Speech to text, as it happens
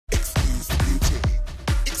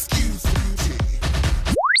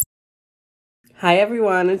Hi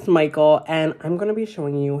everyone, it's Michael, and I'm going to be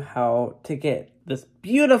showing you how to get this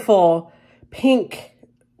beautiful pink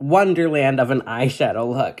wonderland of an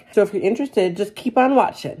eyeshadow look. So if you're interested, just keep on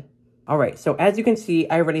watching. Alright, so as you can see,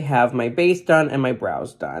 I already have my base done and my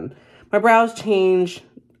brows done. My brows change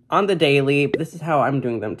on the daily. This is how I'm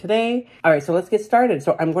doing them today. Alright, so let's get started.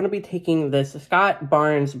 So I'm going to be taking this Scott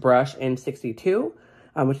Barnes brush in 62.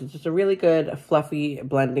 Which is just a really good fluffy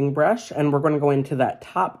blending brush. And we're going to go into that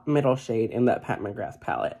top middle shade in that Pat McGrath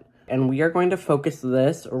palette. And we are going to focus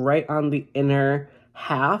this right on the inner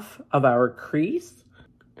half of our crease.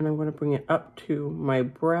 And I'm going to bring it up to my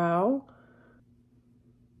brow.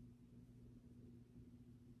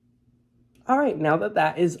 All right, now that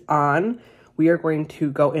that is on, we are going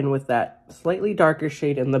to go in with that slightly darker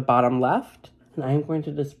shade in the bottom left. And I'm going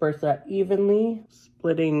to disperse that evenly,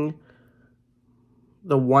 splitting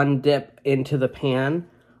the one dip into the pan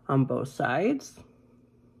on both sides.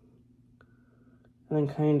 And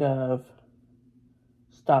then kind of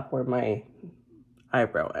stop where my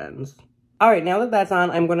eyebrow ends. All right, now that that's on,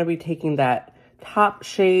 I'm going to be taking that top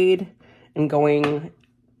shade and going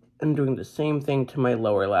and doing the same thing to my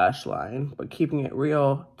lower lash line, but keeping it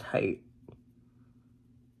real tight.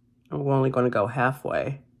 I'm only going to go halfway.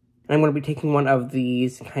 And I'm going to be taking one of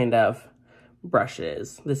these kind of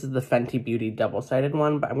brushes. This is the Fenty Beauty double-sided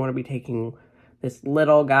one, but I'm going to be taking this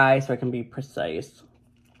little guy so I can be precise.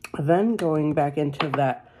 Then going back into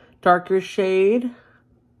that darker shade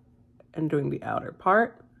and doing the outer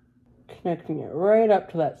part, connecting it right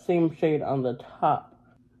up to that same shade on the top.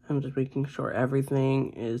 I'm just making sure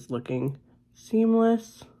everything is looking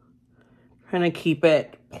seamless, trying to keep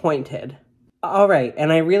it pointed. All right,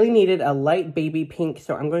 and I really needed a light baby pink,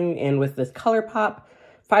 so I'm going in with this ColourPop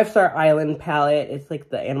 5-Star Island palette. It's like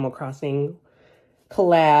the Animal Crossing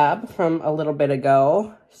collab from a little bit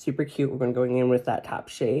ago. Super cute. We're going to go in with that top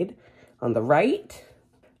shade on the right.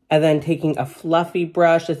 And then taking a fluffy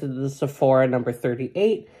brush. This is the Sephora number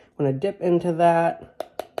 38. I'm going to dip into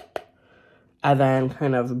that. And then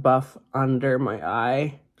kind of buff under my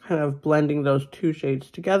eye. Kind of blending those two shades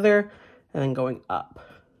together. And then going up.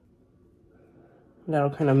 That'll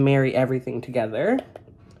kind of marry everything together.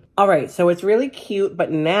 All right, so it's really cute,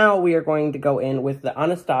 but now we are going to go in with the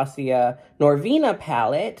Anastasia Norvina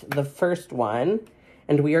palette, the first one,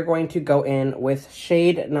 and we are going to go in with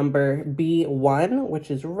shade number B1,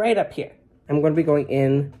 which is right up here. I'm going to be going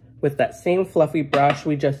in with that same fluffy brush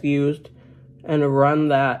we just used and run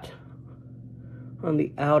that on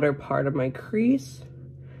the outer part of my crease.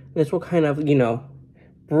 This will kind of, you know,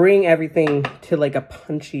 bring everything to like a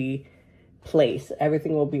punchy place.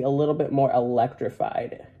 Everything will be a little bit more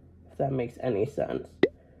electrified, if that makes any sense.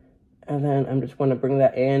 And then I'm just going to bring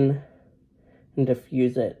that in and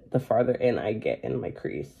diffuse it the farther in I get in my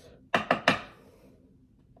crease. I'm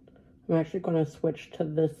actually going to switch to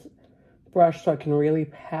this brush so I can really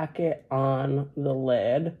pack it on the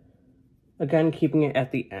lid. Again, keeping it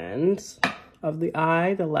at the ends of the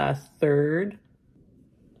eye, the last third.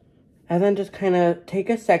 And then just kind of take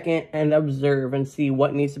a second and observe and see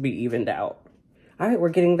what needs to be evened out. All right, we're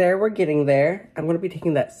getting there, we're getting there. I'm going to be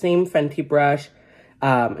taking that same Fenty brush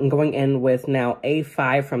and going in with now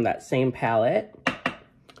A5 from that same palette.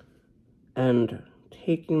 And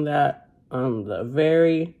taking that on the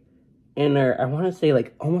very inner, I want to say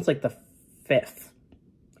like almost like the fifth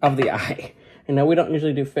of the eye. I know we don't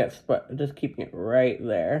usually do fifths, but just keeping it right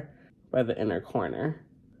there by the inner corner.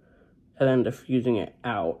 And then diffusing it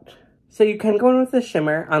out. So you can go in with the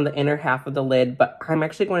shimmer on the inner half of the lid, but I'm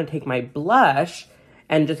actually going to take my blush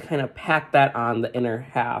and just kind of pack that on the inner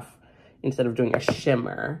half instead of doing a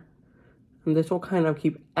shimmer. And this will kind of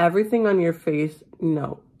keep everything on your face, you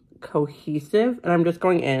know, cohesive. And I'm just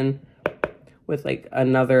going in with like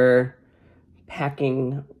another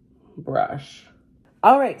packing brush.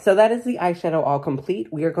 All right, so that is the eyeshadow all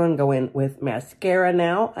complete. We are going to go in with mascara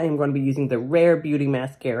now. I am going to be using the Rare Beauty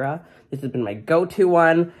mascara. This has been my go-to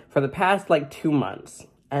one for the past like 2 months,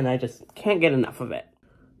 and I just can't get enough of it.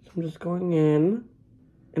 So I'm just going in,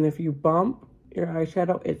 and if you bump your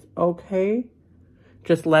eyeshadow, it's okay.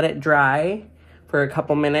 Just let it dry for a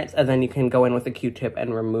couple minutes, and then you can go in with a Q-tip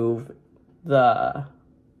and remove the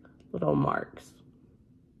little marks.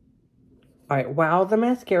 All right, while the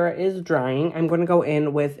mascara is drying, I'm going to go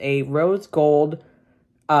in with a rose gold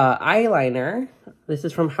eyeliner. This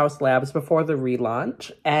is from House Labs before the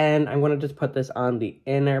relaunch. And I'm going to just put this on the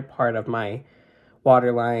inner part of my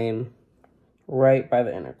waterline, right by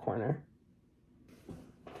the inner corner.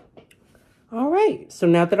 All right, so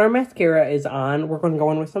now that our mascara is on, we're going to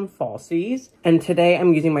go in with some falsies. And today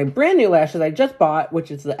I'm using my brand new lashes I just bought,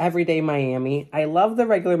 which is the Everyday Miami. I love the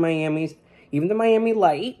regular Miamis. even the Miami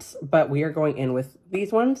Lights, but we are going in with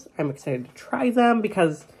these ones. I'm excited to try them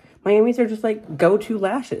because Miami's are just like go-to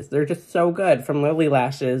lashes. They're just so good from Lily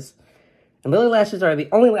Lashes. And Lily Lashes are the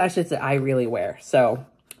only lashes that I really wear. So,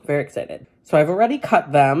 very excited. So I've already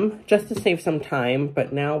cut them just to save some time,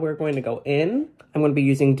 but now we're going to go in. I'm going to be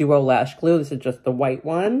using Duo Lash Glue. This is just the white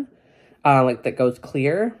one, like that goes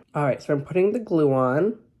clear. All right, so I'm putting the glue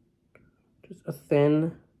on. Just a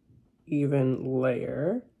thin, even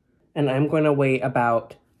layer. And I'm going to wait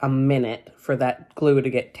about a minute for that glue to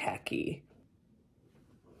get tacky.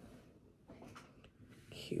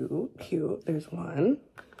 Cute, cute. There's one.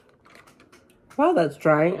 While that's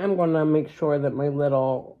drying, I'm going to make sure that my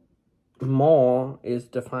little mole is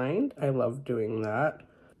defined. I love doing that.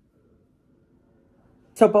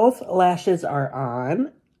 So both lashes are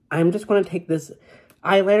on. I'm just going to take this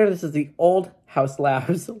eyeliner. This is the Old House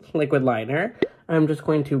Labs liquid liner. I'm just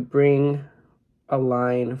going to bring a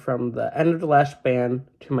line from the end of the lash band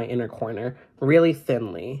to my inner corner really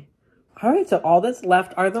thinly. All right, so all that's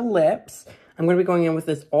left are the lips. I'm going to be going in with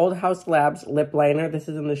this Old House Labs lip liner. This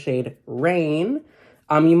is in the shade Rain.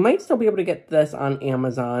 You might still be able to get this on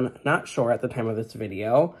Amazon. Not sure at the time of this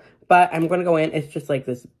video. But I'm going to go in. It's just like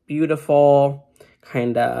this beautiful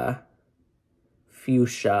kind of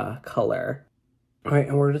fuchsia color. All right,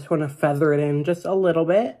 and we're just going to feather it in just a little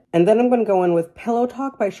bit. And then I'm going to go in with Pillow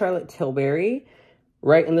Talk by Charlotte Tilbury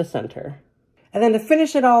right in the center. And then to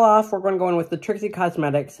finish it all off, we're going to go in with the Trixie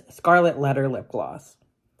Cosmetics Scarlet Letter Lip Gloss,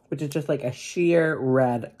 which is just like a sheer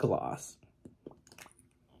red gloss.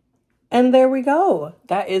 And there we go.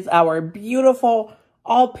 That is our beautiful,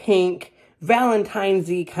 all pink,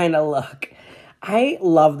 Valentine-y kind of look. I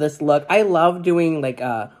love this look. I love doing like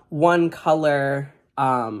a one color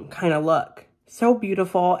kind of look. So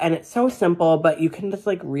beautiful, and it's so simple, but you can just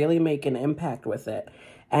like really make an impact with it.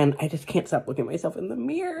 And I just can't stop looking at myself in the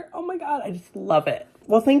mirror. Oh my God, I just love it.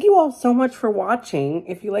 Well, thank you all so much for watching.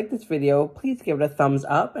 If you like this video, please give it a thumbs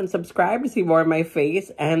up and subscribe to see more of my face.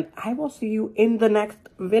 And I will see you in the next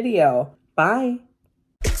video. Bye.